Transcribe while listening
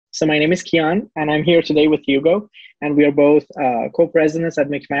So my name is Kian, and I'm here today with Hugo, and we are both co-presidents at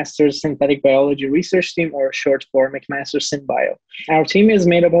McMaster's Synthetic Biology Research Team, or short for McMaster SynBio. Our team is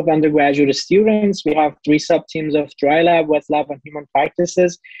made up of undergraduate students. We have 3 sub-teams of dry lab, wet lab, and human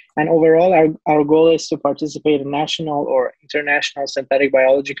practices. And overall, our goal is to participate in national or international synthetic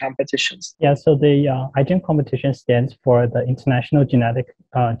biology competitions. Yeah, so the iGEM competition stands for the International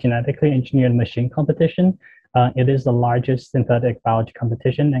Genetically Engineered Machine Competition. It is the largest synthetic biology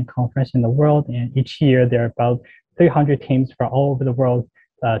competition and conference in the world, and each year there are about 300 teams from all over the world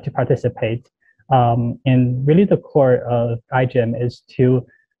to participate. And really the core of iGEM is to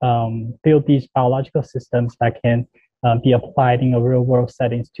build these biological systems that can be applied in a real-world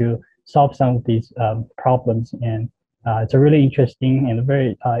settings to solve some of these problems. And it's a really interesting and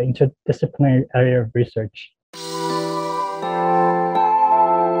very interdisciplinary area of research.